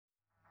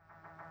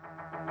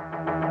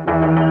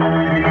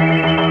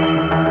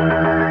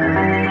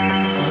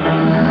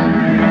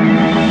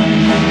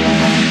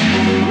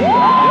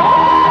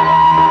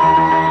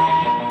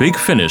Big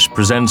Finish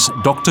presents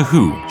Doctor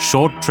Who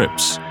Short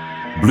Trips.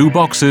 Blue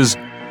Boxes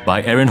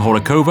by Erin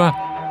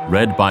Horikova,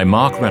 read by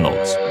Mark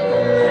Reynolds.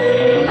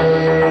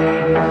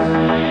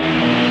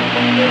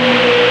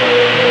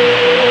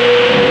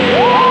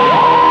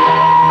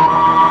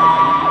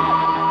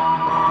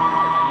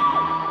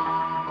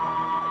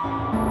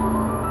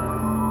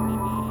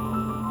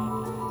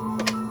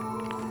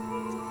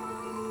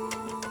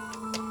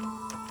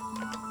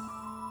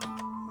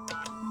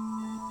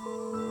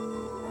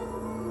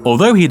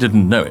 Although he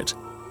didn't know it,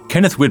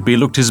 Kenneth Whitby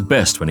looked his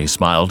best when he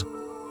smiled.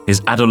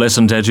 His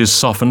adolescent edges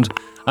softened,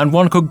 and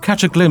one could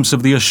catch a glimpse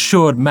of the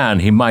assured man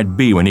he might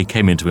be when he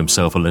came into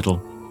himself a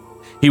little.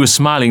 He was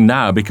smiling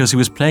now because he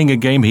was playing a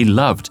game he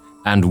loved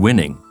and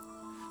winning.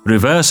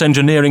 Reverse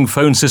engineering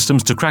phone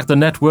systems to crack the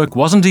network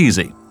wasn't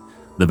easy.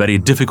 The very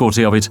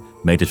difficulty of it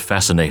made it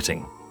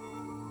fascinating.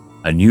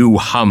 A new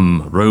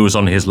hum rose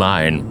on his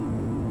line.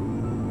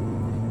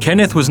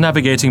 Kenneth was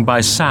navigating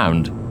by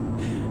sound,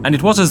 and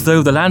it was as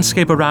though the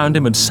landscape around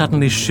him had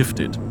suddenly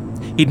shifted.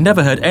 He'd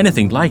never heard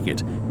anything like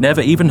it,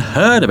 never even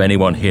heard of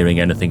anyone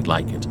hearing anything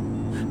like it.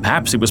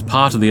 Perhaps it was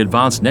part of the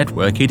advanced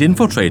network he'd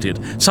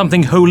infiltrated,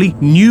 something wholly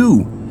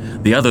new.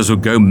 The others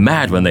would go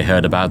mad when they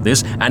heard about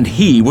this, and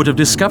he would have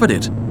discovered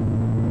it.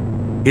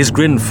 His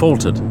grin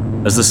faltered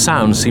as the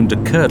sound seemed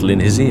to curdle in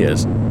his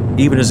ears,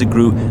 even as it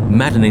grew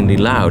maddeningly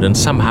loud and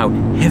somehow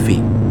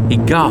heavy. He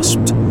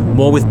gasped,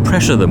 more with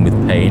pressure than with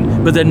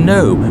pain, but then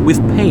no, with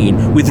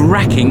pain, with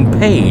racking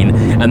pain,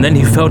 and then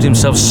he felt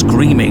himself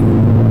screaming.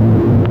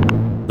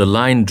 The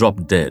line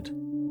dropped dead.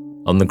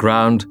 On the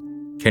ground,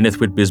 Kenneth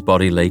Whitby's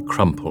body lay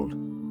crumpled.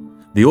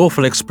 The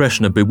awful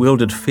expression of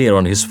bewildered fear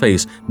on his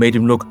face made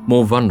him look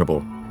more vulnerable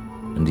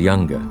and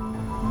younger.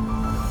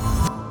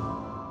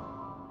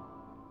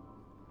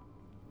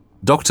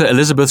 Dr.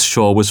 Elizabeth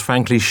Shaw was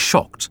frankly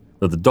shocked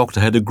that the doctor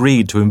had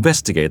agreed to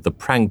investigate the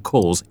prank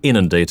calls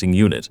inundating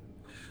unit.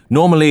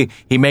 Normally,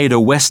 he made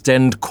a West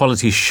End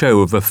quality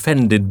show of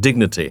offended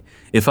dignity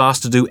if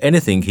asked to do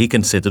anything he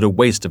considered a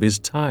waste of his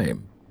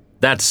time.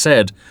 That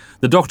said,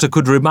 the doctor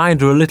could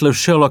remind her a little of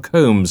Sherlock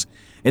Holmes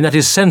in that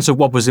his sense of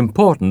what was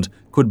important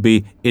could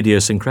be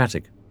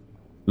idiosyncratic.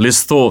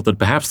 Liz thought that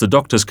perhaps the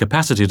doctor's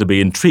capacity to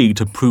be intrigued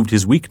had proved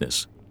his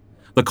weakness.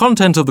 The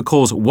content of the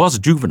calls was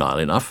juvenile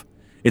enough.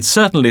 It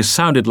certainly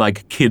sounded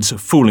like kids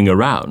fooling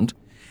around,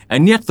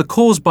 and yet the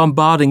calls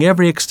bombarding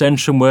every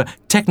extension were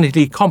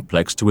technically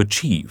complex to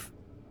achieve.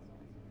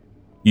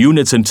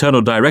 Unit's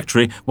internal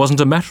directory wasn't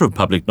a matter of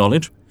public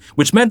knowledge,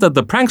 which meant that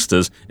the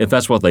pranksters, if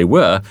that's what they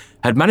were,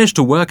 had managed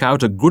to work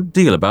out a good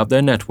deal about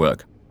their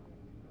network.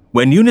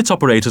 When Unit's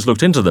operators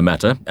looked into the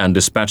matter and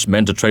dispatched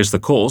men to trace the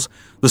calls,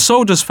 the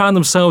soldiers found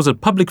themselves at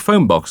public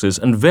phone boxes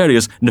and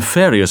various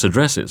nefarious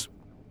addresses.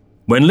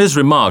 When Liz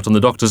remarked on the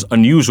doctor's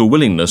unusual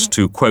willingness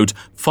to, quote,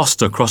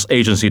 foster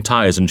cross-agency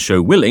ties and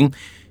show willing,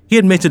 he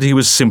admitted he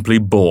was simply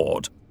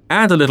bored,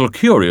 and a little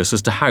curious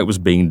as to how it was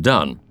being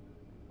done.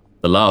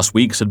 The last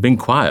weeks had been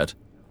quiet.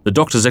 The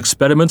doctor's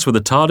experiments with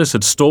the TARDIS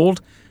had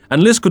stalled,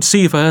 and Liz could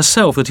see for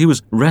herself that he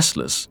was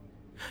restless.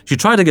 She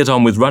tried to get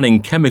on with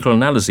running chemical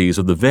analyses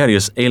of the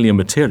various alien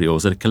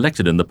materials that had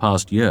collected in the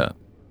past year.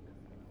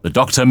 The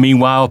doctor,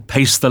 meanwhile,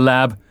 paced the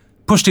lab,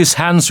 pushed his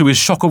hands through his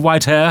shock of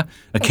white hair,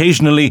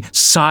 occasionally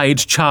sighed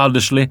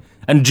childishly,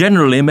 and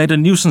generally made a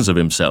nuisance of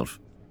himself.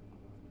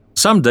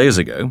 Some days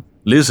ago,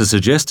 Liz had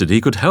suggested he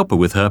could help her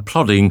with her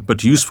plodding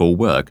but useful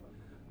work.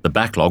 The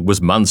backlog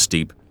was months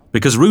deep,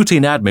 because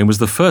routine admin was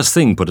the first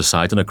thing put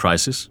aside in a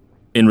crisis.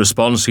 In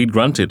response, he'd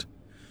grunted.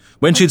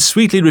 When she'd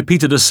sweetly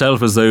repeated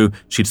herself as though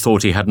she'd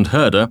thought he hadn't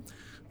heard her,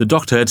 the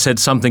doctor had said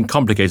something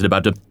complicated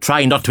about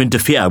trying not to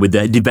interfere with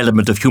the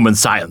development of human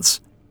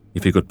science,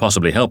 if he could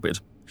possibly help it,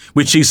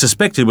 which she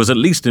suspected was at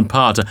least in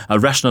part a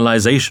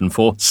rationalization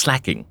for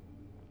slacking.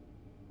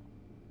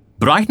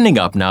 Brightening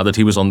up now that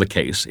he was on the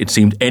case, it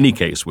seemed any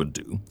case would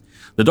do,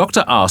 the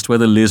doctor asked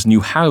whether Liz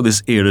knew how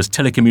this era's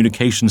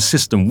telecommunications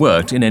system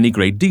worked in any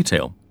great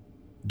detail.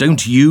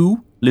 "Don't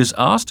you?" Liz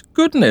asked.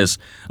 "Goodness,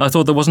 I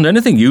thought there wasn't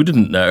anything you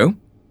didn't know."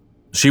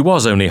 She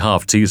was only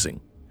half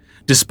teasing.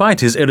 Despite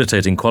his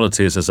irritating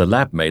qualities as a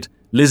lab mate,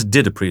 Liz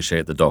did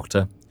appreciate the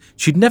doctor.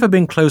 She'd never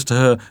been close to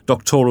her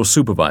doctoral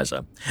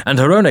supervisor, and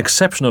her own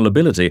exceptional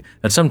ability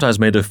had sometimes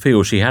made her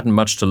feel she hadn't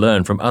much to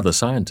learn from other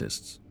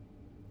scientists.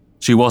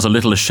 She was a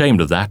little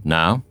ashamed of that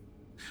now.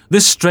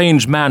 This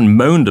strange man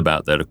moaned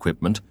about their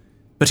equipment,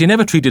 but he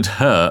never treated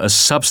her as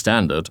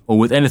substandard or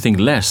with anything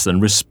less than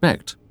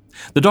respect.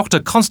 The doctor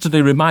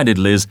constantly reminded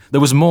Liz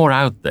there was more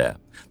out there,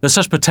 that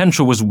such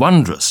potential was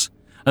wondrous,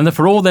 and that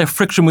for all their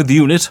friction with the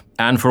unit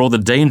and for all the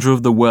danger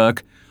of the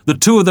work, the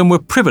two of them were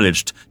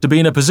privileged to be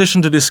in a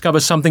position to discover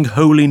something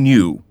wholly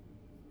new.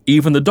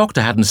 Even the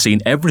doctor hadn't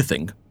seen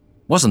everything.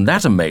 Wasn't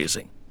that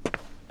amazing?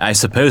 "I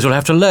suppose we'll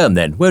have to learn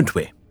then, won't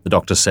we?" the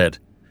doctor said,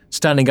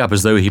 standing up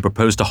as though he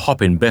proposed to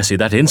hop in Bessie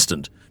that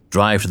instant,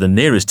 drive to the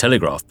nearest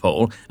telegraph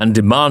pole, and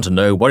demand to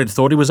know what it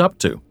thought he was up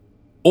to.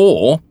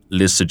 "Or,"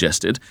 Liz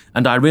suggested,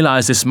 and I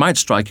realized this might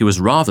strike you as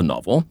rather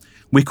novel,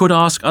 "we could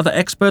ask other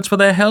experts for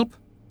their help."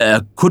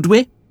 Could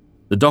we?"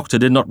 The doctor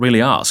did not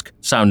really ask,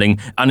 sounding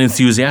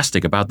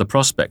unenthusiastic about the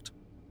prospect.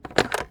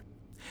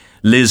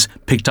 Liz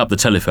picked up the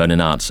telephone in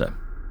answer.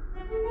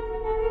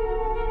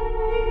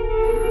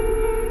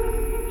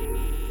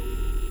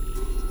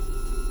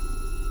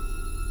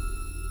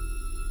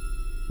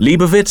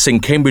 Leibovitz in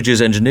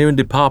Cambridge's engineering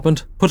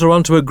department put her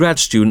onto a grad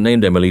student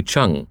named Emily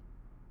Chung.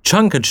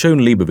 Chung had shown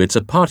Leibovitz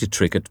a party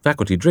trick at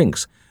faculty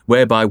drinks,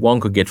 whereby one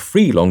could get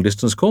free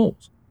long-distance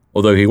calls,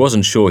 although he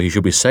wasn't sure he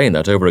should be saying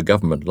that over a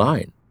government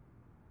line.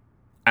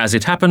 As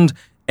it happened,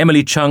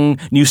 Emily Chung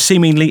knew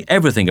seemingly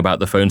everything about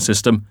the phone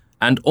system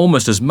and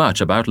almost as much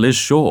about Liz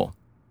Shaw.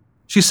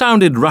 She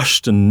sounded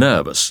rushed and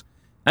nervous,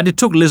 and it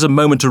took Liz a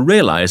moment to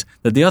realize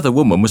that the other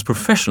woman was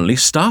professionally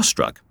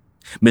starstruck.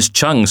 Miss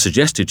Chung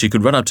suggested she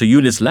could run up to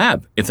Unit's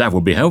lab, if that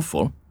would be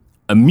helpful.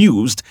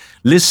 Amused,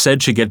 Liz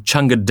said she'd get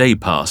Chung a day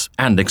pass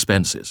and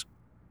expenses.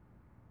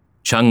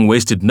 Chung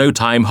wasted no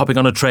time hopping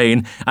on a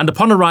train and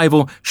upon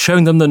arrival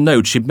showing them the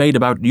note she'd made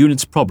about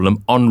Unit's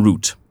problem en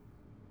route.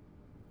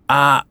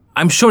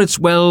 I'm sure it's,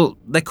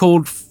 they're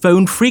called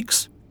phone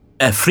freaks?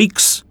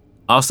 Freaks?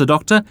 Asked the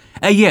doctor.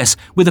 Yes,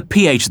 with a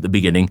PH at the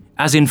beginning,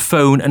 as in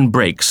phone and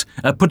breaks,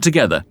 put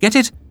together. Get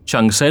it?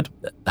 Chung said.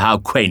 How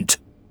quaint,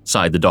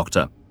 sighed the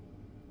doctor.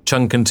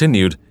 Chung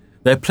continued.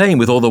 They're playing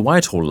with all the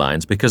Whitehall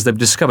lines because they've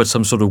discovered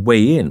some sort of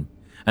way in,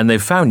 and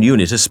they've found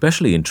Unit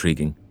especially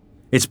intriguing.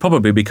 It's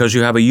probably because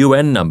you have a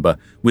UN number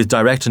with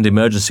direct and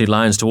emergency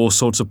lines to all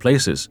sorts of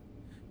places.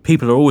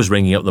 People are always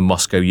ringing up the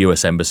Moscow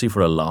US Embassy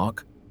for a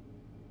lark.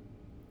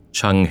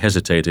 Chung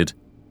hesitated,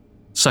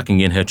 sucking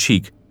in her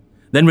cheek,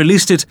 then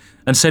released it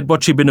and said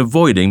what she'd been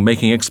avoiding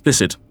making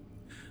explicit.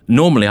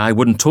 Normally I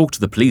wouldn't talk to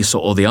the police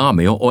or the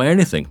army or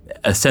anything.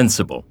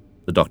 Sensible,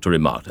 the doctor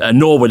remarked.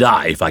 Nor would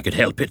I if I could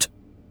help it.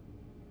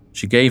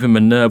 She gave him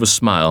a nervous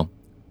smile,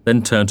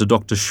 then turned to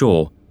Dr.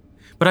 Shaw.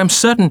 But I'm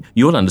certain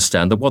you'll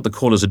understand that what the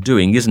callers are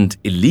doing isn't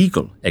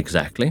illegal,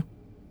 exactly.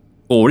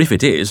 Or if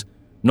it is,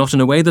 not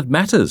in a way that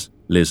matters,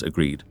 Liz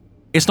agreed.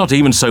 It's not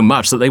even so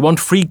much that they want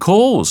free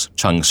calls,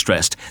 Chung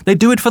stressed. They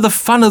do it for the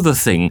fun of the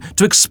thing,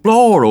 to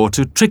explore or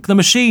to trick the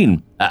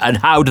machine. And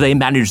how do they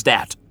manage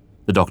that?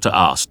 The doctor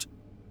asked.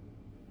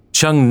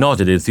 Chung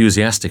nodded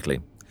enthusiastically.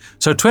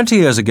 So 20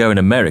 years ago in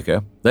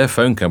America, their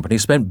phone company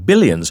spent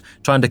billions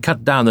trying to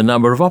cut down the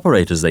number of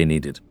operators they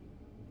needed.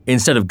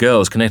 Instead of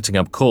girls connecting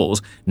up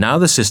calls, now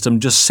the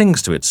system just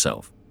sings to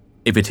itself.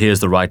 If it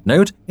hears the right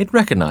note, it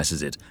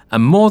recognizes it.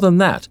 And more than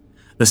that,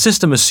 the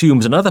system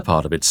assumes another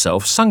part of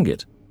itself sung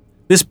it.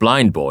 This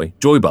blind boy,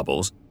 Joy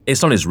Bubbles,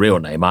 it's not his real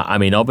name, I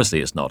mean obviously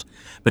it's not,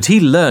 but he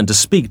learned to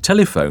speak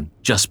telephone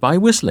just by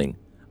whistling.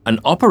 An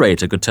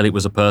operator could tell it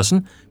was a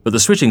person, but the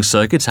switching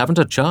circuits haven't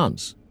a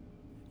chance.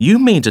 You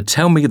mean to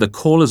tell me the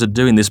callers are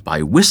doing this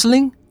by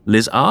whistling?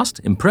 Liz asked,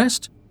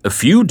 impressed. A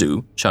few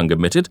do, Chung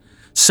admitted.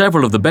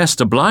 Several of the best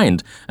are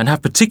blind and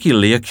have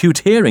particularly acute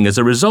hearing as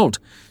a result.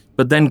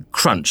 But then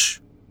Crunch.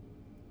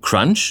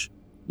 Crunch?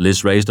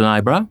 Liz raised an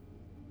eyebrow.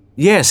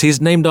 Yes, he's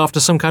named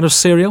after some kind of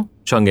cereal,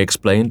 Chung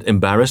explained,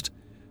 embarrassed.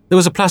 There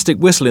was a plastic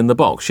whistle in the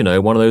box,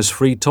 one of those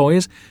free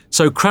toys.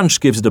 So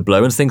Crunch gives it a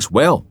blow and thinks,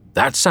 well,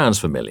 that sounds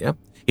familiar.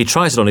 He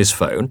tries it on his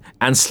phone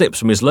and slips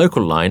from his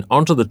local line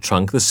onto the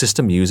trunk the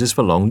system uses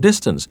for long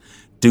distance.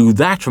 Do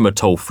that from a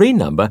toll-free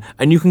number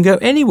and you can go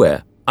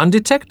anywhere,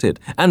 undetected.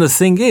 And the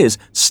thing is,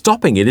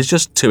 stopping it is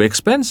just too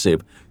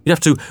expensive. You'd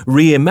have to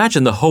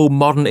reimagine the whole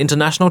modern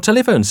international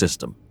telephone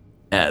system.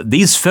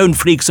 These phone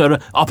freaks are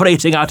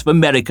operating out of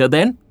America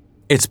then?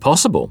 It's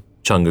possible,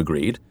 Chung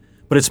agreed,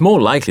 but it's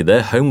more likely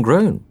they're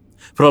homegrown.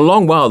 For a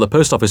long while, the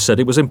post office said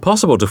it was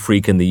impossible to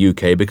freak in the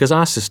UK because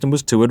our system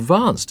was too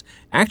advanced.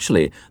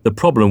 Actually, the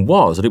problem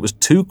was that it was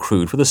too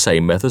crude for the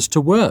same methods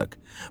to work.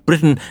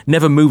 Britain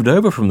never moved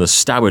over from the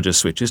Stavanger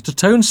switches to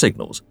tone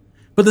signals.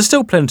 But there's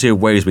still plenty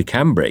of ways we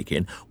can break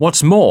in.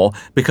 What's more,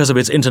 because of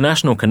its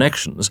international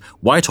connections,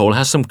 Whitehall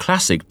has some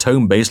classic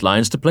tone-based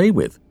lines to play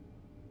with.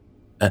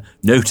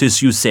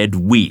 Notice you said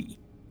we,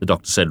 the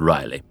doctor said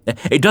wryly.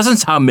 It doesn't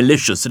sound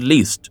malicious, at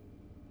least.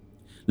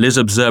 Liz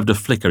observed a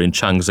flicker in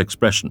Chung's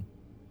expression.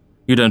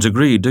 You don't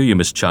agree, do you,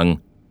 Miss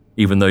Chung,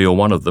 even though you're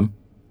one of them?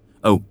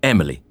 Oh,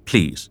 Emily,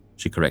 please,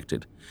 she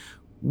corrected.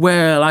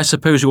 Well, I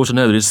suppose you ought to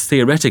know that it's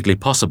theoretically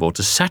possible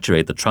to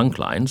saturate the trunk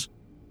lines.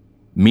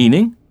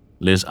 Meaning?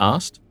 Liz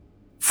asked.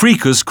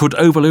 Freakers could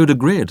overload a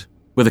grid.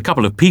 With a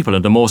couple of people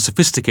and a more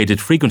sophisticated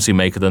frequency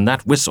maker than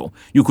that whistle,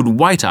 you could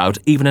white out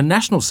even a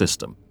national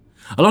system.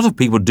 A lot of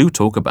people do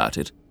talk about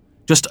it.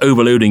 Just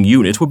overloading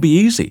Unit would be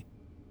easy.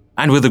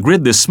 And with a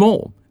grid this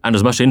small, and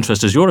as much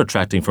interest as you're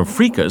attracting from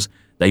freakers,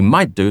 they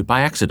might do it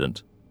by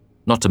accident.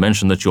 Not to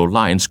mention that your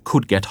lines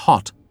could get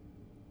hot.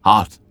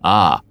 Hot?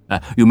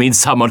 You mean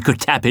someone could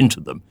tap into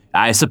them?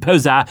 I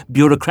suppose our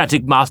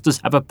bureaucratic masters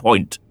have a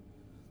point.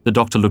 The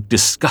doctor looked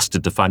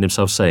disgusted to find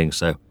himself saying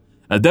so.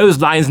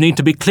 Those lines need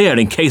to be cleared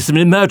in case of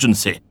an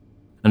emergency.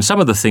 And some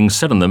of the things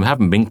said on them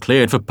haven't been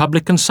cleared for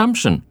public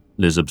consumption,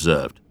 Liz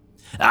observed.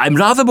 I'm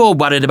rather more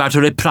worried about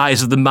a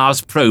reprise of the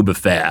Mars probe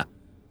affair,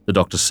 the the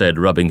doctor said,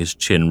 rubbing his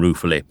chin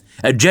ruefully.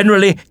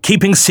 Generally,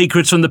 keeping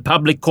secrets from the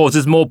public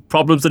causes more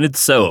problems than it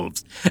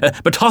solves.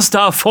 But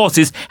hostile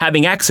forces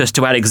having access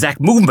to our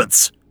exact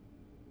movements.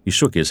 He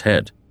shook his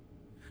head.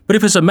 But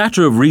if it's a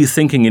matter of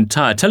rethinking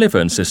entire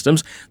telephone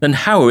systems, then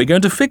how are we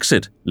going to fix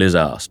it? Liz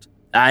asked.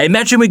 I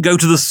imagine we go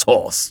to the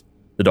source,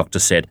 the doctor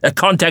said.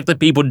 Contact the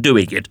people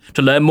doing it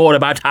to learn more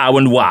about how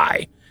and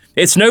why.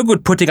 It's no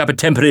good putting up a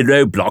temporary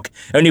roadblock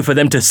only for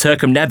them to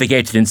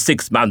circumnavigate it in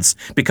 6 months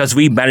because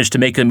we managed to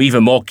make them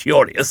even more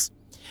curious.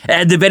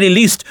 At the very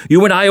least,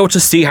 you and I ought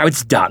to see how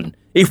it's done,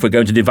 if we're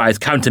going to devise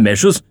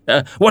countermeasures.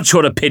 What's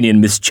your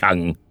opinion, Miss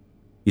Chung?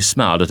 He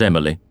smiled at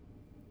Emily.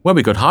 Well,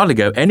 we could hardly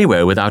go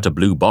anywhere without a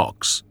blue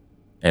box,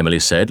 Emily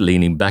said,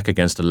 leaning back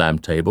against a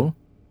lamp table.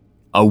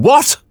 A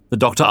what? The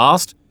doctor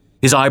asked,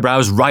 his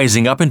eyebrows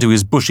rising up into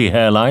his bushy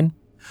hairline.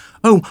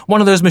 Oh,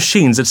 one of those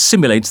machines that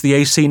simulates the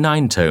AC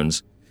 9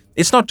 tones.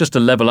 It's not just a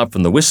level up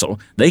from the whistle,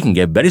 they can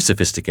get very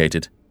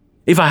sophisticated.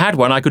 If I had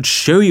one, I could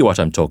show you what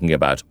I'm talking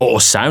about, or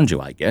sound you,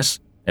 I guess,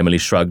 Emily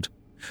shrugged.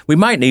 We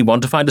might need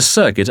one to find a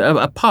circuit,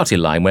 a party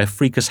line where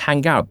freakers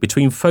hang out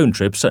between phone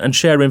trips and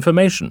share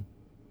information.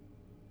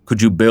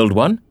 Could you build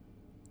one?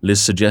 Liz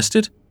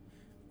suggested.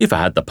 If I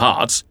had the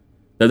parts,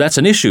 though that's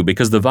an issue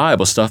because the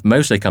viable stuff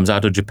mostly comes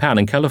out of Japan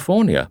and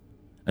California,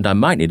 and I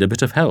might need a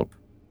bit of help.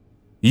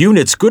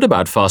 Unit's good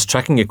about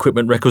fast-tracking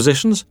equipment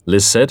requisitions,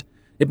 Liz said.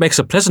 It makes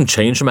a pleasant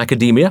change from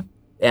academia.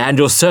 And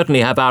you'll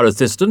certainly have our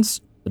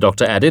assistance, the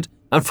doctor added.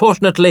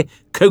 Unfortunately,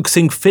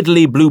 coaxing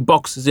fiddly blue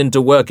boxes into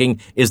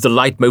working is the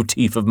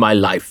leitmotif of my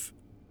life.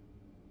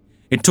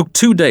 It took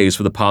 2 days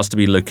for the parts to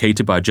be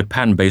located by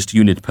Japan-based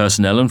unit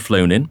personnel and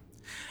flown in,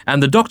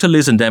 and the doctor,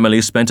 Liz and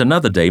Emily spent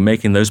another day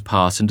making those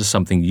parts into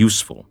something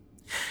useful.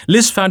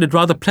 Liz found it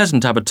rather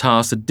pleasant to have a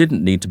task that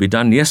didn't need to be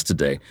done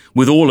yesterday,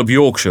 with all of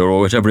Yorkshire, or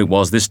whatever it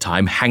was this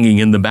time, hanging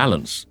in the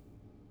balance.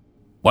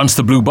 Once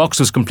the blue box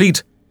was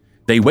complete,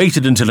 they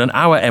waited until an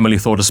hour Emily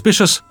thought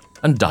auspicious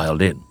and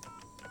dialed in.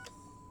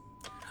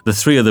 The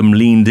three of them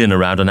leaned in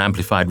around an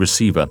amplified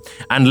receiver,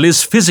 and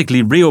Liz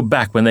physically reeled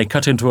back when they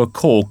cut into a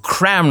call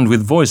crammed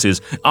with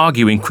voices,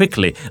 arguing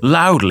quickly,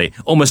 loudly,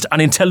 almost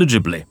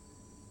unintelligibly.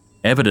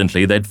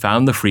 Evidently, they'd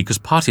found the freaker's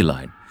party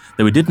line,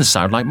 though it didn't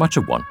sound like much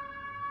of one.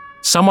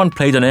 Someone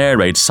played an air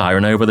raid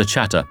siren over the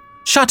chatter.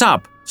 "Shut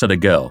up," said a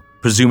girl,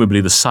 presumably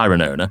the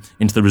siren owner,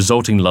 into the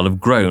resulting lull of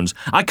groans.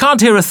 "I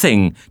can't hear a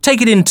thing.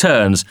 Take it in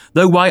turns,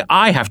 though why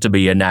I have to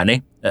be your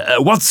nanny."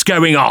 What's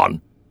going on?"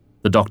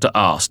 the doctor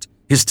asked,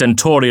 his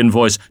stentorian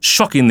voice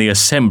shocking the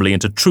assembly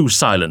into true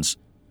silence.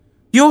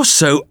 "You're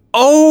so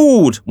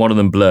old," one of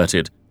them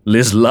blurted.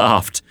 Liz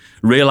laughed.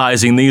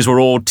 Realizing these were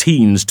all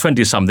teens,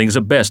 20-somethings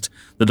at best,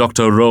 the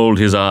doctor rolled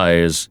his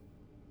eyes.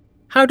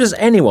 "How does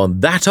anyone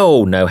that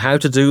old know how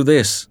to do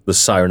this?" the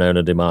siren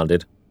owner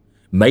demanded.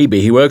 "Maybe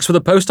he works for the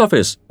post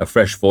office," a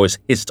fresh voice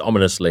hissed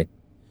ominously.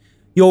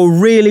 "You're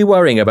really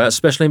worrying about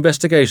special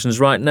investigations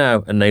right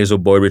now," a nasal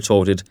boy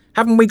retorted.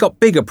 "Haven't we got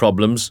bigger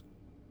problems?"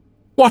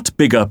 "What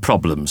bigger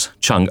problems?"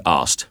 Chung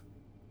asked.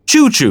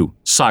 "Choo-choo,"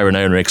 siren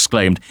owner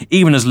exclaimed,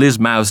 even as Liz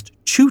mouthed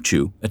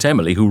choo-choo at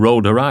Emily, who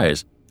rolled her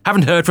eyes.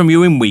 "Haven't heard from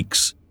you in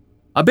weeks."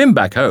 "I've been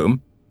back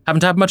home.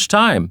 Haven't had much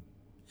time."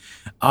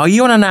 "Are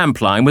you on an amp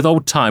line with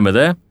old Timer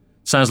there?"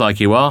 "Sounds like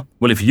you are.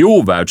 Well, if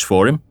you'll vouch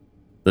for him."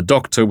 The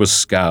doctor was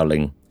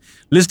scowling.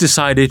 Liz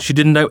decided she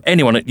didn't know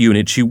anyone at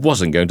unit she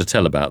wasn't going to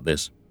tell about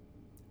this.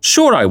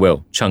 "Sure I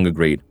will," Chung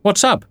agreed.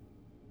 "What's up?"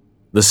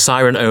 The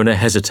siren owner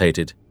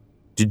hesitated.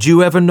 "Did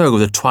you ever know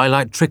the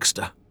Twilight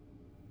Trickster?"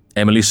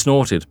 Emily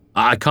snorted.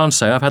 "I can't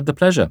say I've had the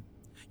pleasure."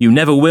 "You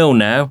never will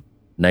now,"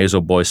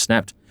 nasal boy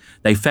snapped.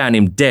 "They found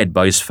him dead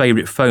by his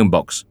favourite phone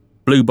box,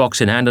 blue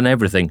box in hand and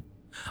everything.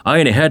 I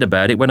only heard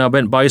about it when I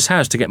went by his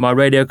house to get my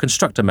Radio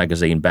Constructor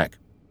magazine back."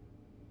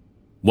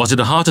 "Was it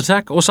a heart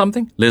attack or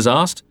something?" Liz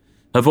asked,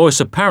 her voice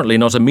apparently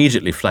not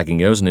immediately flagging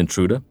her as an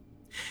intruder.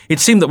 It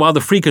seemed that while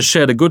the freakers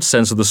shared a good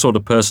sense of the sort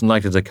of person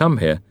likely to come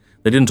here,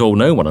 they didn't all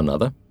know one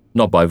another,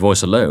 not by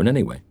voice alone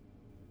anyway.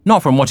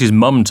 "Not from what his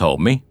mum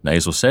told me,"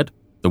 Nasal said.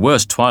 "The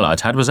worst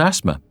Twilight had was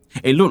asthma.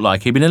 It looked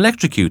like he'd been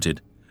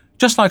electrocuted,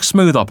 just like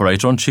Smooth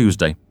Operator on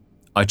Tuesday.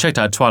 I checked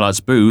out Twilight's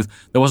booth.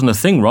 There wasn't a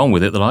thing wrong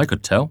with it that I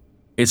could tell.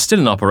 It's still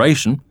in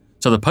operation,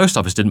 so the post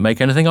office didn't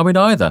make anything of it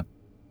either.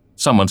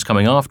 Someone's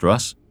coming after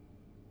us."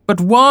 "But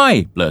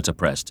why?" Blurter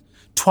pressed.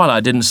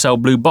 "Twilight didn't sell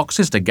blue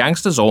boxes to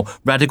gangsters or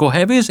radical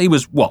heavies. He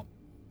was,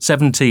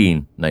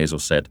 17, Nasal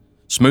said.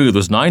 Smooth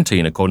was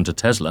 19, according to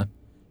Tesla.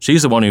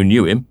 She's the one who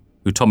knew him,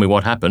 who told me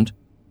what happened."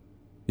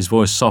 His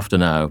voice softer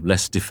now,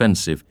 less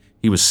defensive.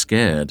 He was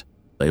scared.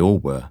 They all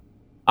were.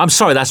 "I'm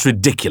sorry, that's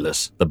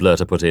ridiculous," the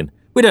blurter put in.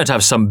 "We don't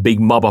have some big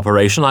mob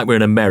operation like we're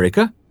in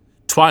America.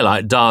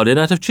 Twilight dialed in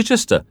out of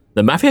Chichester.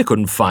 The mafia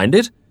couldn't find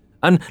it.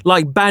 And,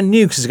 like Ban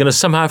Nukes is going to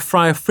somehow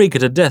fry a freaker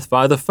to death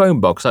via the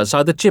phone box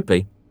outside the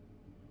chippy."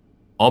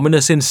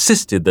 Ominous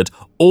insisted that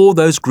all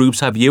those groups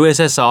have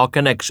USSR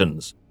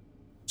connections.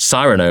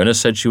 Siren owner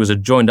said she was a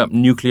joined-up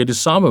nuclear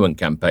disarmament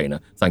campaigner,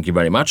 thank you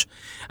very much,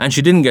 and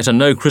she didn't get a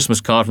no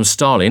Christmas card from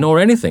Stalin or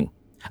anything.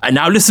 "And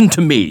now listen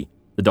to me,"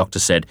 the doctor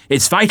said.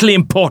 "It's vitally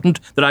important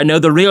that I know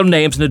the real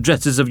names and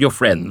addresses of your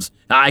friends.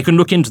 I can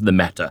look into the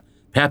matter.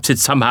 Perhaps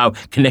it's somehow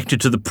connected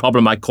to the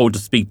problem I called to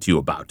speak to you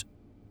about."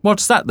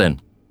 "What's that,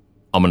 then?"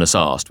 Ominous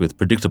asked with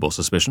predictable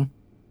suspicion.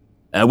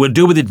 "We'll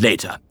deal with it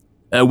later.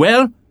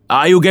 Well,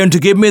 are you going to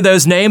give me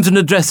those names and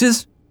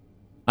addresses?"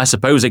 "I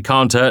suppose it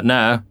can't hurt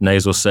now,"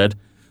 Nasal said,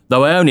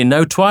 "though I only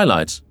know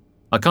Twilight's.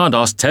 I can't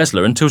ask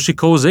Tesla until she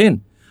calls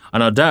in,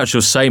 and I doubt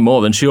she'll say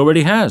more than she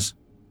already has."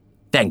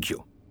 "Thank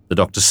you," the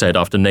doctor said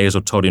after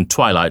Nasal told him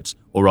Twilight's,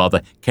 or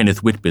rather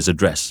Kenneth Whitby's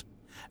address.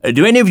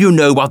 "Do any of you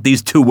know what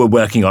these two were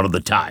working on at the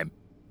time?"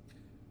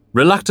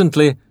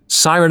 Reluctantly,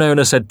 Siren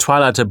Owner said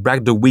Twilight had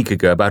bragged a week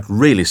ago about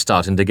really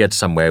starting to get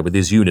somewhere with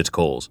his unit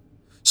calls.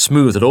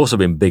 Smooth had also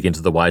been big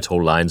into the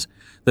Whitehall lines,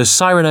 though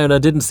Siren Owner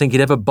didn't think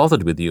he'd ever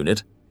bothered with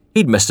Unit.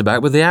 He'd messed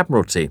about with the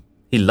Admiralty.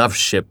 He loved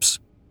ships.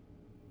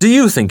 "Do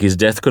you think his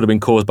death could have been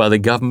caused by the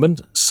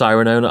government?"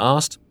 Siren Owner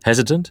asked,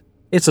 hesitant.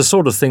 "It's the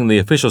sort of thing the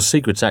Official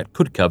Secrets Act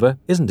could cover,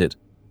 isn't it?"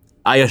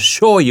 "I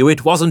assure you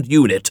it wasn't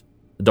Unit,"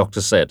 the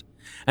doctor said,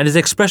 and his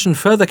expression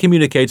further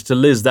communicated to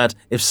Liz that,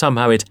 if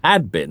somehow it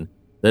had been,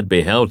 there'd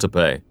be hell to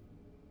pay.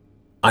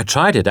 "I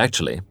tried it,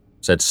 actually,"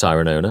 said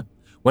Siren Owner.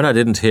 "When I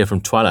didn't hear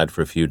from Twilight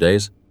for a few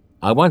days,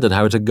 I wondered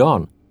how it had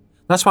gone.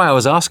 That's why I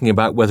was asking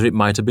about whether it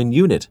might have been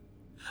Unit.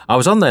 I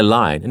was on their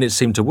line and it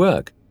seemed to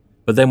work,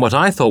 but then what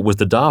I thought was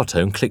the dial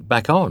tone clicked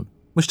back on,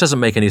 which doesn't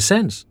make any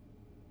sense.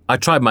 I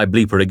tried my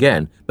bleeper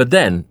again, but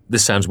then,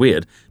 this sounds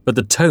weird, but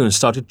the tone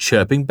started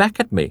chirping back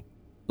at me,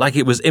 like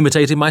it was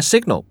imitating my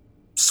signal.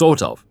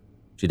 Sort of,"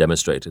 she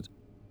demonstrated.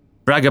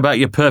 "Brag about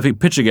your perfect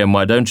pitch again,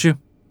 why don't you?"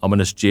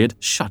 Ominous jeered.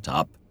 "Shut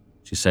up,"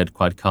 she said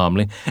quite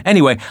calmly.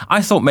 "Anyway,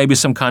 I thought maybe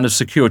some kind of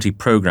security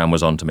program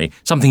was onto me,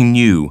 something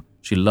new."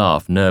 She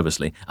laughed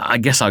nervously. "I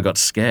guess I got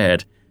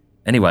scared.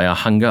 Anyway, I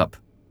hung up.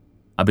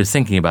 I've been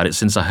thinking about it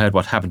since I heard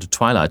what happened to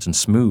Twilight and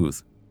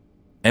Smooth."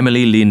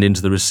 Emily leaned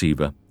into the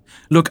receiver.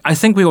 "Look, I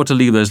think we ought to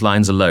leave those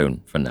lines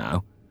alone, for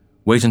now.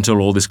 Wait until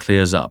all this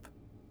clears up.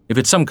 If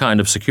it's some kind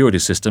of security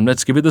system,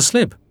 let's give it the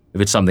slip.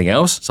 If it's something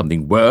else,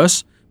 something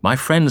worse, my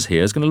friends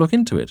here is going to look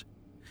into it.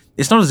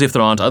 It's not as if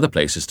there aren't other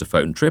places to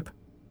phone trip."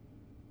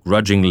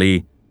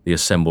 Grudgingly, the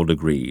assembled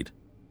agreed.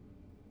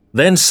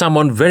 Then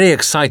someone very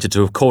excited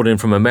to have called in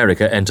from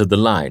America entered the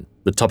line.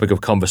 The topic of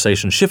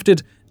conversation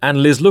shifted,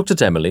 and Liz looked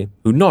at Emily,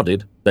 who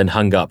nodded, then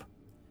hung up.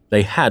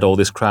 They had all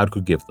this crowd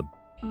could give them.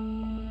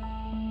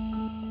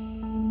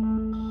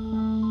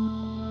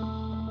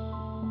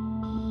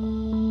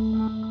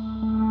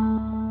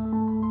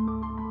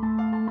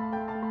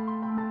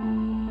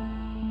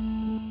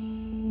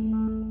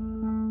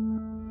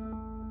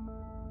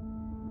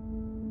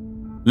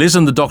 Liz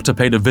and the doctor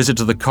paid a visit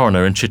to the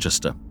coroner in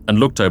Chichester and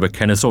looked over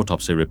Kenneth's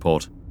autopsy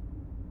report.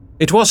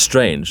 It was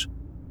strange,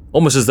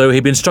 almost as though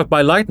he'd been struck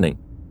by lightning.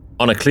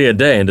 On a clear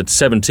day and at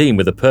 17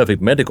 with a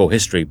perfect medical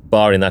history,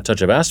 barring that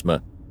touch of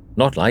asthma,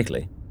 not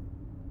likely.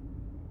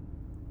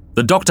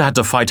 The doctor had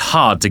to fight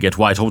hard to get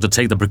Whitehall to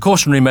take the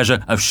precautionary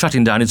measure of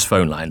shutting down its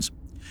phone lines.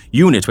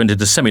 Unit went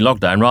into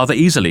semi-lockdown rather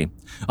easily.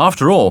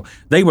 After all,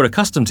 they were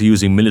accustomed to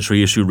using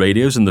military-issue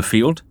radios in the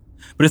field.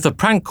 But if the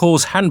prank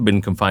calls hadn't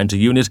been confined to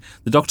Unit,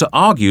 the doctor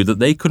argued that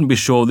they couldn't be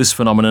sure this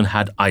phenomenon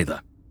had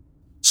either.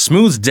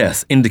 Smooth's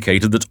death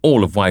indicated that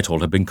all of Whitehall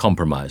had been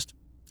compromised.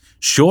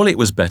 Surely it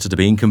was better to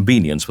be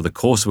inconvenienced for the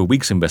course of a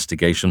week's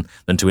investigation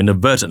than to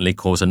inadvertently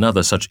cause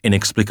another such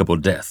inexplicable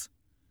death.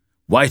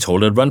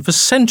 Whitehall had run for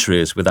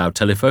centuries without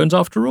telephones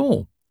after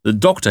all. The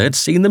doctor had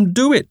seen them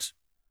do it.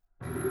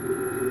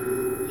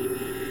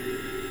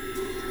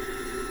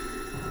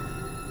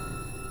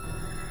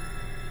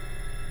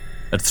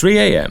 At 3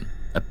 a.m.,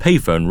 a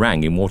payphone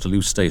rang in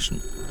Waterloo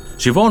Station.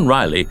 Siobhan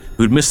Riley,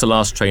 who'd missed the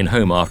last train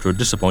home after a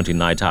disappointing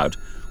night out,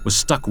 was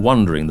stuck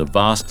wandering the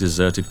vast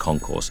deserted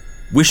concourse,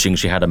 wishing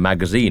she had a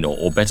magazine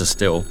or better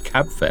still,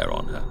 cab fare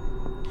on her.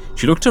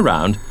 She looked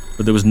around,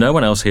 but there was no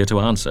one else here to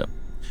answer.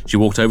 She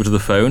walked over to the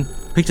phone,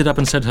 picked it up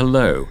and said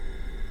hello.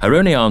 Her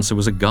only answer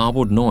was a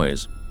garbled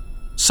noise.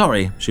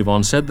 "Sorry,"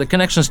 Siobhan said, "the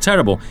connection's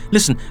terrible.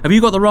 Listen, have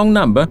you got the wrong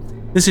number?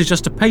 This is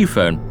just a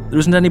payphone. There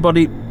isn't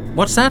anybody—"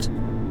 "What's that?"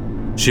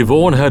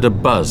 Siobhan heard a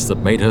buzz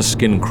that made her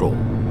skin crawl,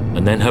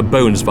 and then her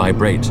bones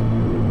vibrate.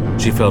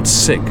 She felt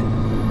sick.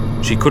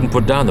 She couldn't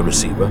put down the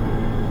receiver.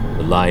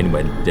 The line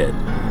went dead.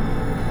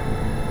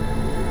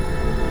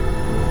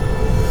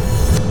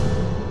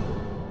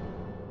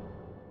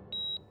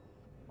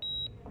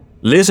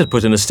 Liz had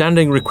put in a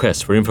standing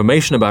request for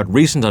information about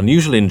recent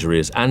unusual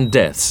injuries and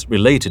deaths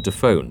related to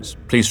phones,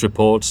 police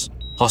reports,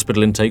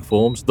 hospital intake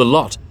forms, the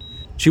lot.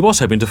 She was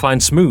hoping to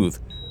find Smooth,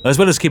 as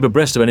well as keep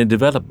abreast of any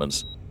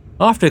developments.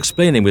 After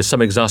explaining with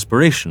some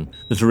exasperation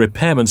that a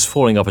repairman's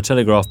falling off a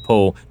telegraph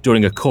pole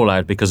during a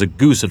call-out because a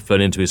goose had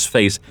flown into his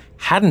face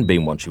hadn't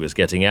been what she was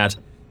getting at,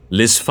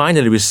 Liz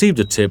finally received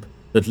a tip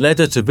that led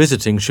her to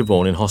visiting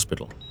Siobhan in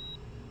hospital.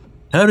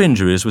 Her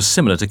injuries were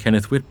similar to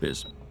Kenneth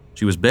Whitby's.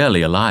 She was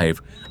barely alive,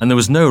 and there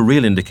was no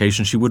real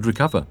indication she would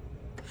recover.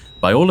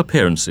 By all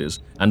appearances,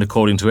 and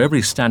according to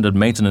every standard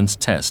maintenance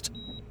test,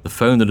 the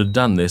phone that had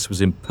done this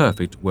was in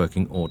perfect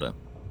working order.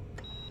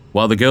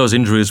 While the girl's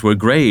injuries were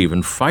grave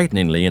and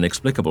frighteningly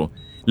inexplicable,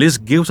 Liz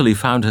guiltily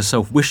found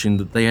herself wishing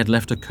that they had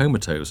left her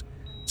comatose.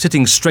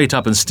 Sitting straight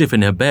up and stiff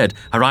in her bed,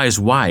 her eyes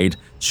wide,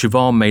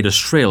 Siobhan made a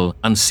shrill,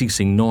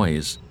 unceasing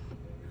noise.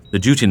 The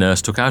duty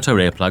nurse took out her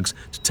earplugs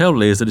to tell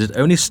Liz that it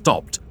only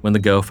stopped when the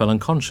girl fell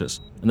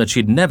unconscious and that she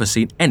had never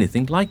seen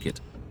anything like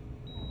it.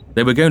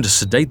 They were going to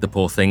sedate the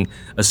poor thing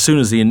as soon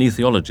as the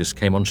anesthesiologist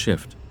came on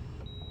shift.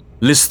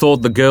 Liz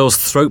thought the girl's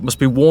throat must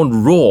be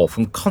worn raw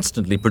from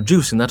constantly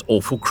producing that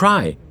awful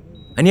cry.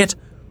 And yet,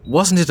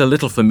 wasn't it a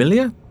little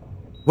familiar?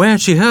 Where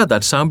had she heard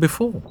that sound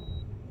before?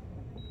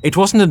 It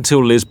wasn't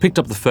until Liz picked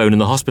up the phone in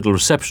the hospital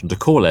reception to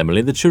call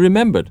Emily that she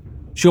remembered.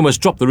 She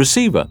almost dropped the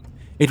receiver.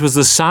 It was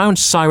the sound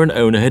siren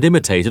owner had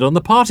imitated on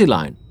the party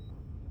line.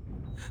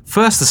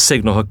 First the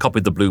signal had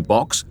copied the blue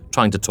box,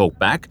 trying to talk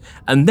back,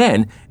 and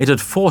then it had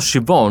forced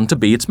Siobhan to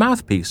be its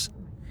mouthpiece.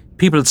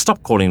 People had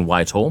stopped calling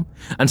Whitehall,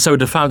 and so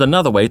it had found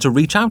another way to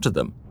reach out to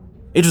them.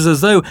 It was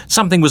as though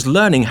something was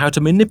learning how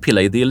to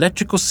manipulate the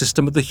electrical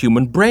system of the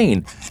human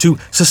brain to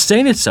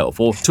sustain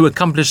itself or to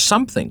accomplish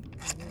something.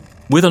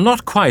 With a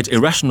not quite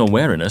irrational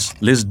wariness,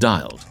 Liz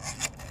dialed.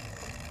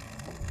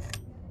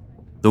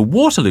 "The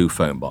Waterloo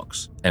phone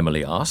box?"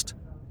 Emily asked.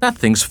 "That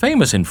thing's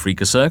famous in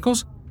freaker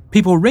circles.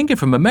 People ring it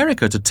from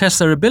America to test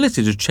their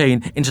ability to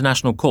chain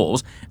international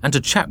calls and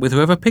to chat with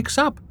whoever picks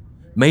up.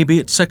 Maybe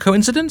it's a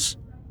coincidence?"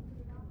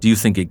 "Do you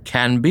think it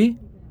can be?"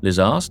 Liz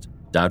asked,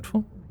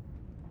 doubtful.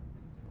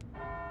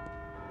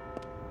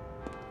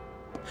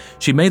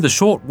 She made the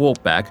short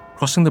walk back,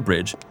 crossing the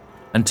bridge,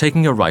 and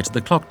taking a right at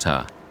the clock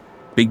tower.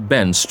 Big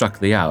Ben struck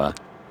the hour.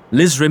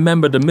 Liz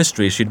remembered a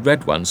mystery she'd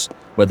read once,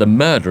 where the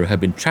murderer had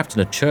been trapped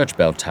in a church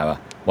bell tower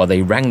while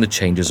they rang the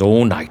changes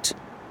all night.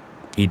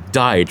 He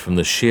died from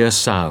the sheer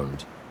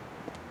sound.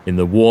 In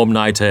the warm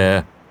night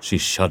air, she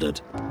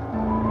shuddered.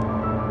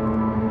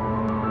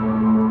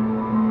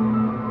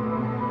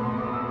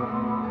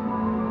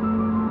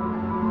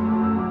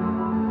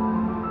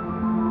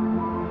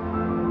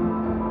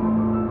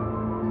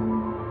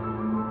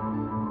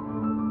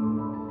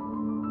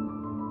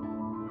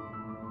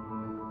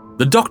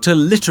 The doctor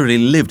literally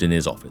lived in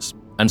his office,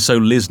 and so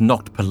Liz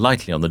knocked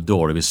politely on the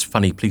door of his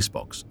funny police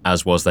box,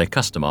 as was their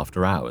custom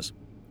after hours.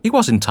 He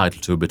was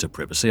entitled to a bit of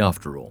privacy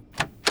after all.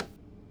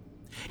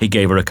 He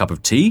gave her a cup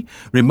of tea,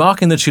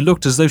 remarking that she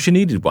looked as though she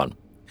needed one.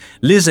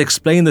 Liz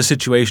explained the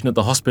situation at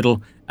the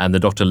hospital, and the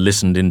doctor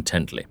listened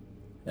intently.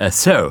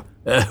 So,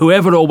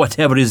 whoever or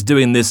whatever is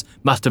doing this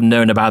must have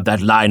known about that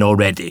line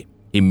already,"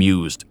 he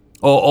mused.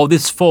 Or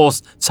this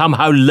force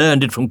somehow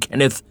learned it from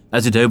Kenneth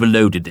as it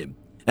overloaded him.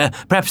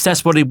 Perhaps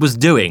that's what it was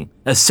doing,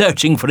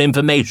 searching for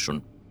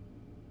information.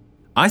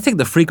 "I think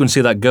the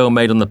frequency that girl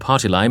made on the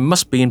party line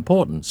must be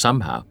important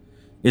somehow.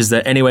 Is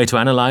there any way to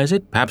analyze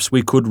it? Perhaps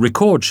we could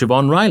record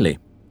Siobhan Riley."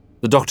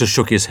 The doctor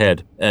shook his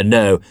head.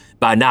 No,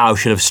 by now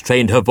she'll have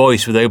strained her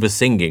voice with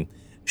over-singing.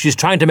 She's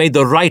trying to make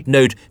the right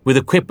note with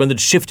equipment that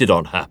shifted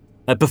on her.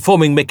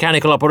 Performing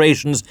mechanical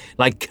operations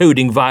like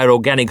coding via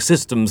organic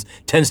systems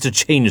tends to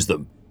change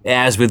them,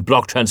 as with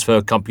block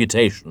transfer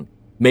computation.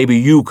 Maybe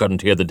you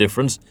couldn't hear the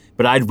difference,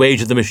 but I'd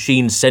wager the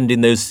machine sending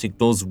those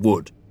signals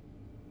would.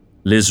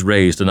 Liz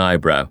raised an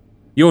eyebrow.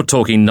 "You're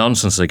talking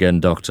nonsense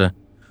again, Doctor.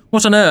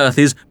 What on earth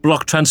is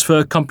block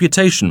transfer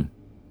computation?"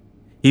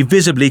 He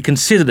visibly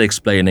considered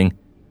explaining,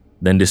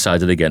 then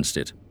decided against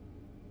it.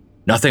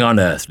 "Nothing on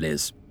earth,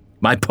 Liz.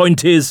 My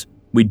point is,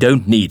 we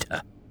don't need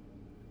her."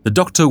 The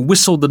doctor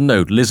whistled the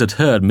note Liz had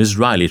heard Ms.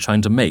 Riley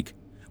trying to make,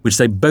 which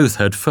they both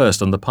heard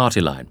first on the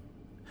party line.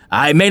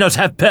 "I may not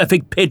have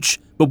perfect pitch,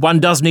 but one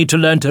does need to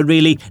learn to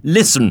really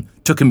listen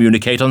to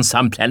communicate on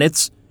some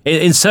planets.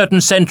 In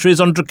certain centuries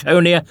on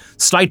Draconia,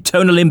 slight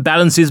tonal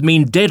imbalances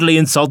mean deadly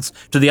insults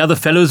to the other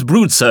fellow's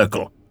brood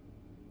circle."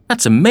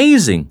 "That's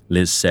amazing,"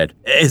 Liz said.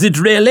 "Is it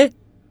really?"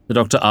 the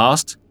doctor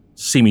asked,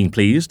 seeming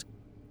pleased.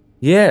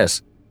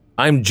 "Yes,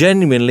 I'm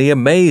genuinely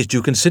amazed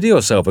you consider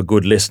yourself a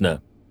good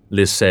listener,"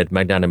 Liz said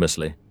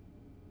magnanimously.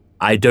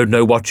 "I don't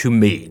know what you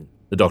mean,"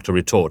 the doctor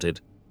retorted,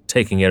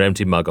 taking her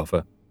empty mug off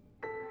her.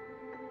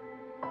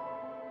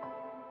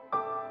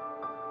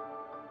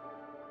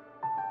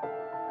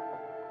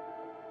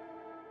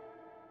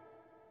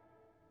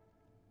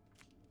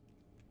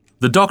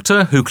 The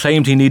doctor, who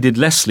claimed he needed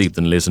less sleep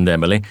than Liz and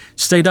Emily,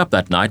 stayed up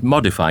that night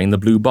modifying the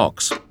blue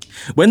box.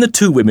 When the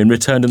two women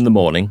returned in the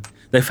morning,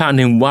 they found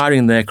him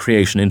wiring their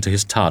creation into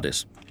his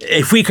TARDIS.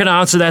 "If we can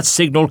answer that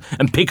signal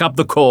and pick up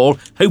the call,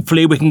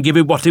 hopefully we can give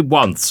it what it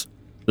wants,"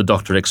 the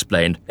doctor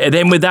explained.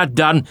 "Then with that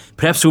done,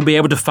 perhaps we'll be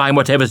able to find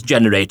whatever's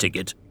generating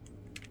it."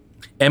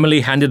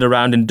 Emily handed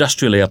around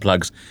industrial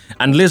earplugs,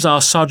 and Liz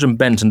asked Sergeant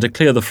Benton to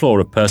clear the floor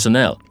of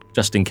personnel,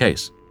 just in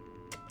case.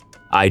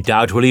 "I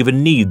doubt we'll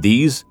even need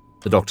these,"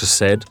 the doctor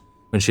said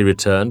when she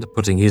returned,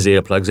 putting his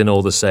earplugs in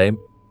all the same.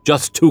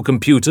 "Just two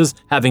computers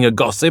having a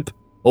gossip,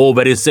 all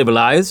very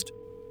civilized."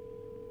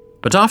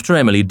 But after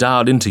Emily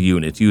dialed into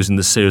unit using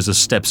the series of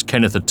steps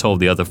Kenneth had told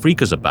the other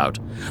freakers about,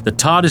 the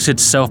TARDIS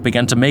itself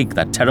began to make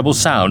that terrible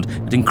sound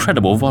at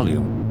incredible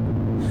volume.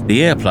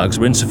 The earplugs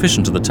were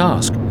insufficient to the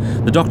task.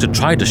 The doctor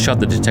tried to shut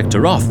the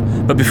detector off,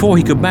 but before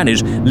he could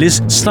manage,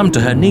 Liz slumped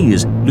to her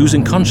knees,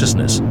 losing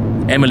consciousness.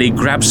 Emily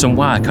grabbed some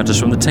wire cutters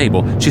from the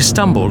table. She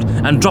stumbled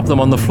and dropped them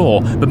on the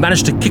floor, but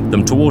managed to kick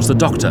them towards the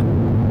doctor.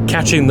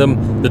 Catching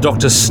them, the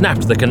doctor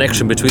snapped the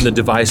connection between the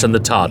device and the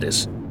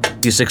TARDIS.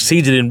 He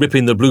succeeded in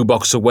ripping the blue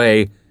box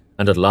away,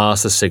 and at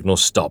last the signal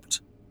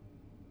stopped.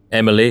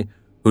 Emily,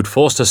 who'd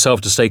forced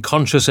herself to stay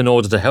conscious in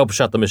order to help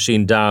shut the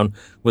machine down,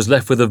 was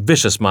left with a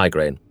vicious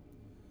migraine.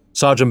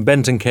 Sergeant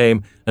Benton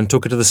came and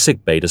took her to the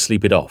sickbay to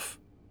sleep it off.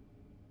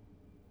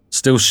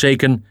 Still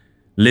shaken,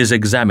 Liz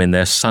examined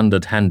their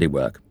sundered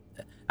handiwork.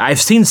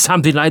 "I've seen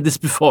something like this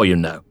before, you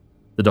know,"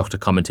 the doctor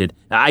commented.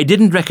 "I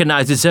didn't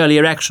recognize its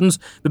earlier actions,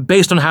 but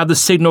based on how the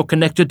signal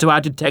connected to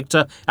our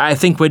detector, I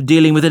think we're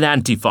dealing with an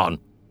antiphon."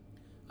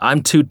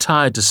 "I'm too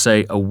tired to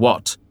say a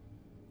what,"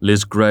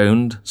 Liz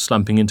groaned,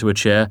 slumping into a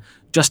chair.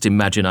 "Just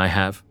imagine I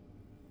have."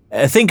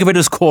 "Think of it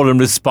as call and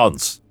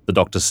response," the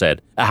doctor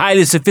said. "A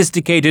highly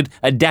sophisticated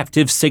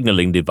adaptive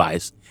signaling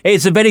device.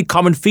 It's a very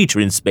common feature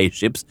in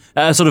spaceships,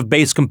 a sort of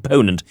base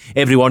component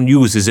everyone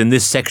uses in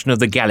this section of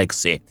the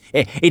galaxy.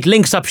 It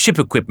links up ship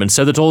equipment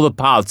so that all the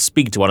parts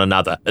speak to one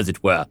another, as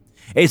it were.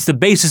 It's the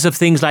basis of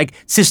things like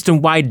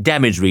system-wide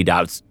damage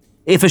readouts.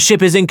 If a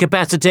ship is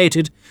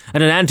incapacitated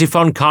and an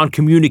antiphon can't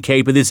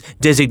communicate with its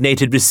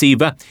designated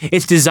receiver,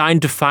 it's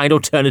designed to find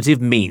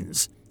alternative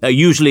means.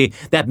 Usually,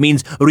 that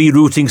means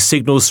rerouting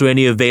signals through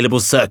any available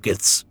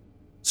circuits."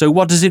 "So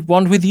what does it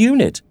want with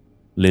UNIT?"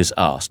 Liz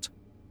asked.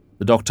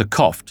 The doctor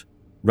coughed,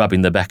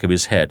 rubbing the back of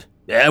his head.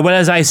 Well,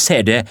 as I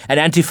said, an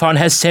antiphon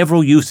has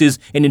several uses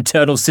in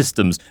internal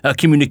systems,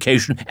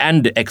 communication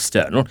and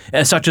external,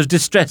 such as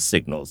distress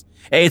signals.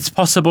 It's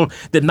possible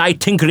that my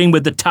tinkering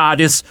with the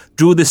TARDIS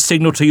drew this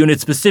signal to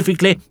UNIT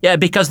specifically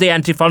because the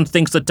antiphon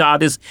thinks the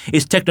TARDIS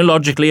is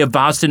technologically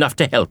advanced enough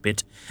to help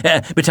it.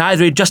 But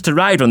either it just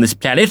arrived on this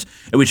planet,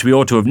 which we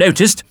ought to have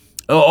noticed,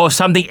 or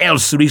something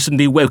else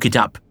recently woke it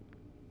up."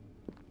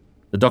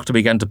 The doctor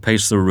began to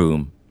pace the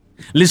room.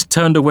 Liz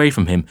turned away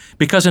from him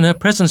because in her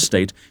present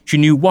state she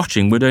knew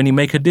watching would only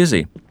make her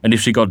dizzy, and if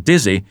she got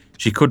dizzy,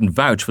 she couldn't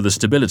vouch for the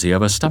stability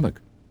of her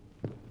stomach.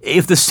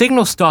 "If the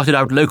signal started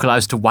out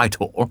localized to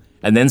Whitehall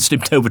and then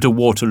slipped over to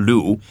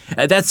Waterloo,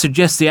 that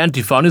suggests the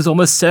antiphon is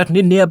almost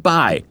certainly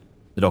nearby,"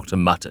 the doctor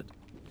muttered.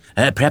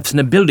 "Perhaps in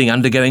a building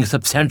undergoing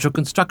substantial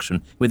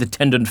construction where the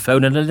attendant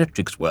phone and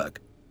electrics work.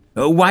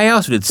 Why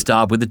else would it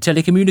start with the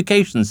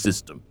telecommunications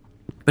system?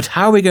 But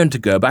how are we going to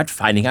go about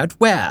finding out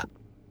where?"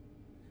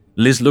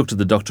 Liz looked at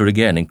the doctor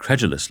again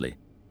incredulously.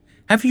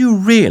 "Have you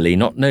really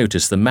not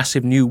noticed the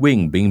massive new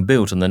wing being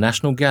built in the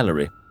National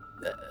Gallery?"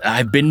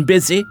 "I've been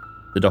busy,"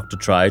 the doctor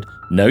tried.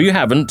 "No, you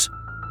haven't."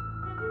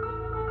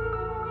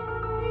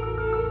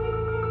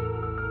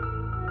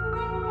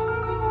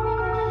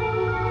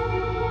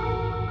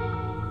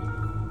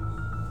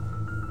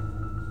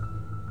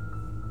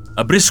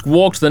 A brisk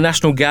walk to the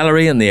National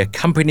Gallery and the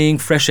accompanying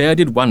fresh air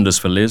did wonders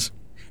for Liz.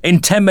 In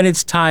 10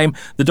 minutes' time,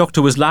 the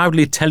doctor was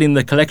loudly telling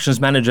the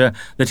collections manager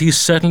that he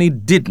certainly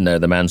did know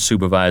the man's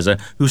supervisor,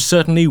 who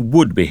certainly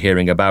would be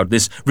hearing about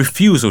this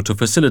refusal to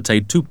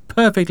facilitate two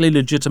perfectly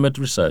legitimate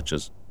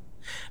researchers.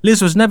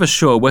 Liz was never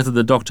sure whether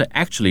the doctor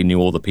actually knew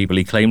all the people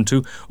he claimed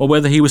to, or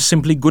whether he was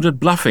simply good at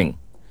bluffing.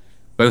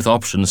 Both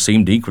options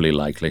seemed equally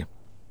likely.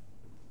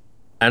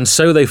 And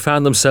so they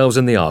found themselves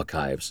in the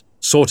archives,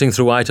 sorting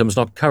through items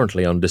not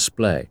currently on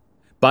display.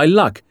 By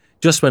luck,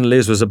 just when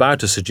Liz was about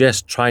to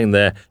suggest trying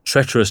their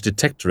treacherous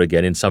detector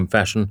again in some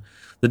fashion,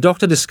 the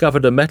doctor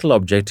discovered a metal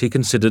object he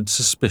considered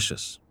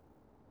suspicious.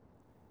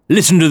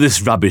 "Listen to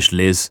this rubbish,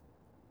 Liz.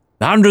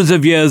 Hundreds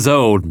of years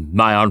old,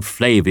 my Aunt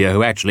Flavia,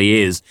 who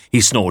actually is," he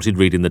snorted,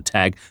 reading the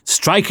tag,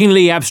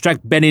 "strikingly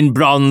abstract Benin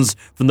bronze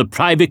from the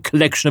private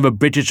collection of a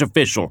British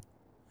official."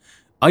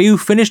 "Are you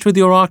finished with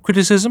your art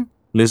criticism?"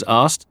 Liz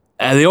asked.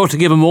 "They ought to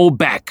give 'em all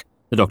back,"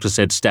 the doctor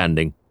said,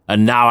 standing.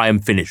 "And now I am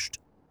finished."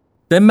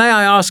 "Then may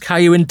I ask how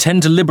you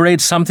intend to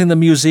liberate something the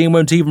museum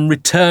won't even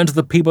return to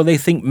the people they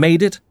think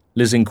made it?"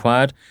 Liz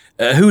inquired.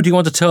 "Who do you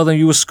want to tell them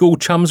you were school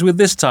chums with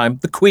this time?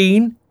 The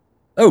Queen?"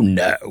 "Oh,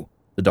 no,"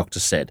 the doctor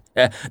said.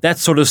 "That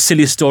sort of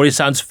silly story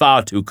sounds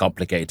far too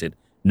complicated.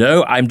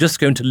 No, I'm just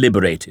going to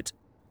liberate it."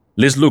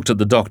 Liz looked at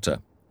the doctor.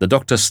 The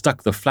doctor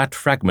stuck the flat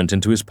fragment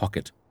into his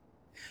pocket.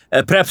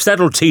 "Perhaps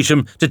that'll teach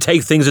them to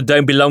take things that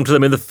don't belong to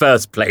them in the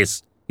first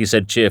place," he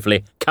said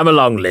cheerfully. "Come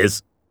along,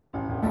 Liz."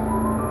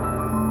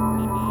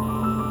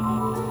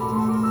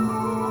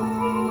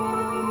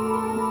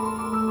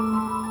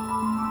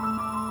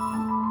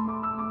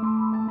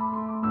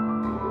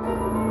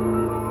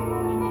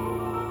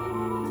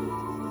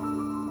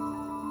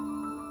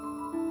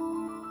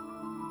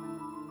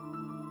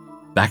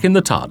 Back in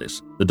the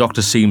TARDIS, the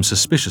doctor seemed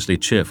suspiciously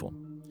cheerful.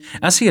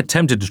 As he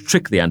attempted to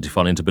trick the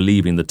antiphon into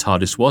believing the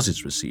TARDIS was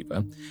its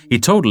receiver, he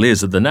told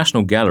Liz that the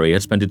National Gallery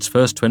had spent its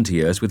first 20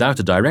 years without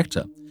a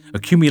director,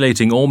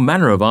 accumulating all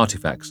manner of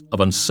artifacts of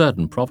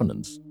uncertain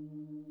provenance.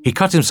 He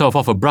cut himself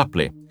off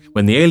abruptly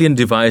when the alien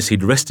device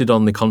he'd rested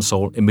on the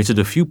console emitted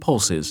a few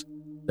pulses,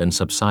 then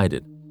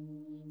subsided.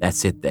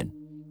 "That's it then,"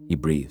 he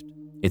breathed.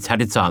 It's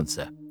had its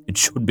answer. It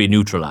should be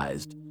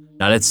neutralized.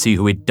 Now let's see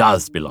who it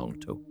does belong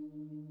to."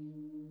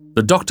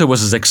 The doctor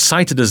was as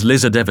excited as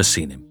Liz had ever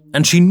seen him,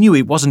 and she knew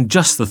it wasn't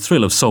just the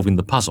thrill of solving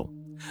the puzzle.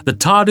 The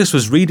TARDIS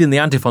was reading the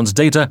Antiphon's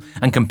data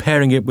and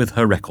comparing it with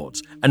her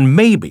records, and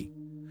maybe,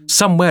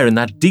 somewhere in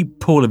that deep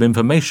pool of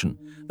information,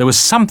 there was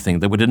something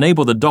that would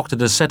enable the doctor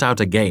to set out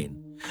again.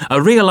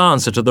 A real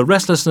answer to the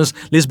restlessness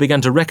Liz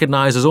began to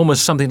recognize as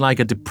almost something like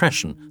a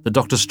depression the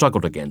doctor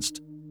struggled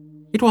against.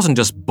 It wasn't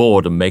just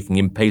boredom making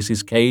him pace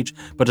his cage,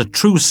 but a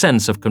true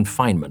sense of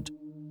confinement.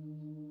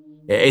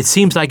 "It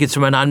seems like it's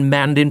from an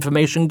unmanned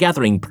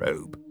information-gathering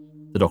probe,"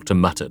 the doctor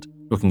muttered,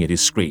 looking at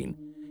his screen.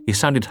 He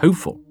sounded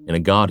hopeful in a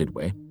guarded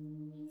way.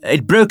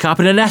 "It broke up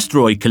in an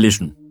asteroid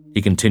collision,"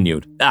 he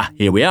continued.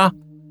 "Here we are.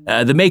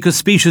 The maker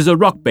species are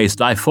rock-based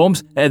life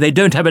forms. They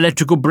don't have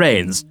electrical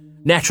brains.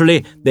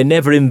 Naturally, they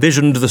never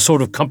envisioned the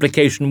sort of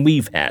complication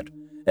we've had.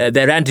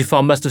 Their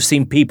antiphon must have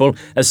seen people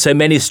as so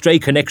many stray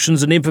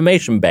connections and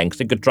information banks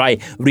they could try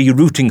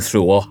rerouting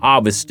through or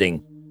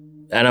harvesting.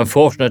 An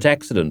unfortunate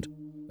accident.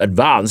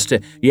 Advanced,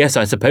 yes,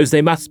 I suppose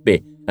they must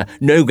be.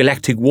 No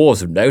galactic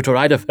wars of note, or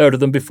I'd have heard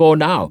of them before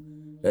now.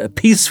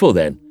 Peaceful,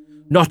 then.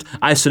 Not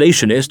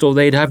isolationist, or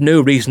they'd have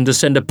no reason to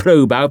send a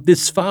probe out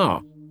this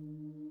far."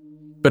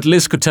 But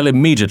Liz could tell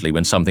immediately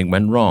when something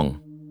went wrong.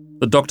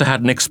 The doctor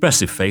had an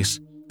expressive face,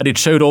 and it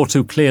showed all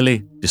too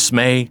clearly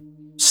dismay,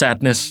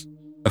 sadness,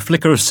 a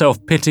flicker of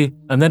self-pity,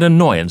 and then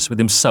annoyance with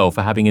himself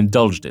for having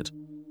indulged it.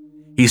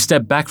 He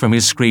stepped back from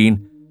his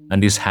screen,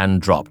 and his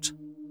hand dropped.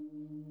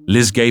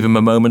 Liz gave him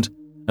a moment,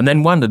 and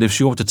then wondered if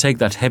she ought to take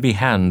that heavy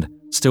hand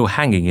still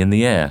hanging in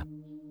the air.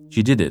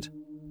 She did it.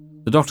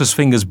 The doctor's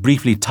fingers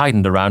briefly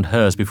tightened around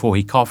hers before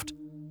he coughed,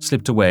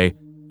 slipped away,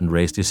 and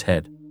raised his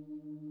head.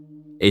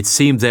 "It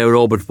seemed they were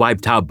all but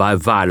wiped out by a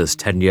virus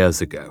 10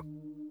 years ago.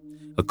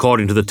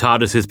 According to the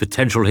TARDIS's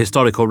potential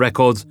historical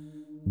records,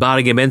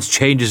 barring immense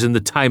changes in the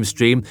time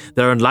stream,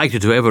 they're unlikely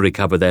to ever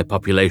recover their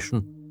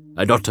population,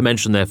 not to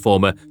mention their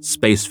former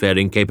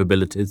spacefaring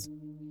capabilities."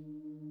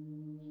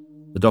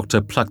 The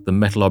doctor plucked the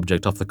metal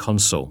object off the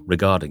console,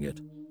 regarding it.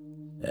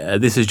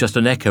 "This is just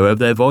an echo of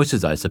their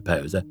voices, I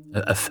suppose,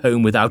 a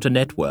phone without a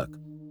network."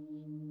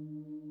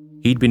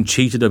 He'd been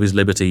cheated of his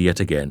liberty yet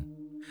again,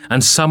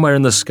 and somewhere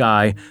in the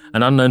sky,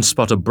 an unknown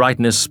spot of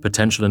brightness,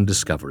 potential, and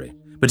discovery.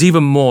 But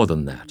even more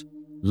than that,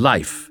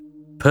 life,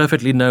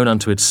 perfectly known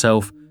unto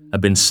itself,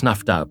 had been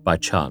snuffed out by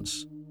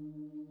chance.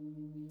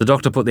 The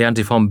doctor put the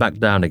antiphon back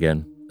down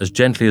again, as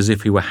gently as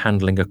if he were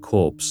handling a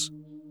corpse.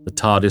 The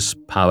TARDIS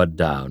powered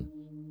down.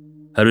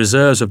 Her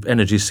reserves of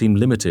energy seemed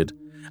limited,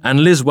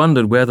 and Liz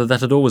wondered whether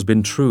that had always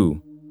been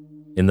true.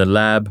 In the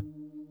lab,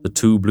 the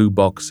two blue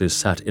boxes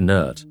sat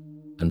inert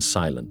and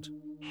silent.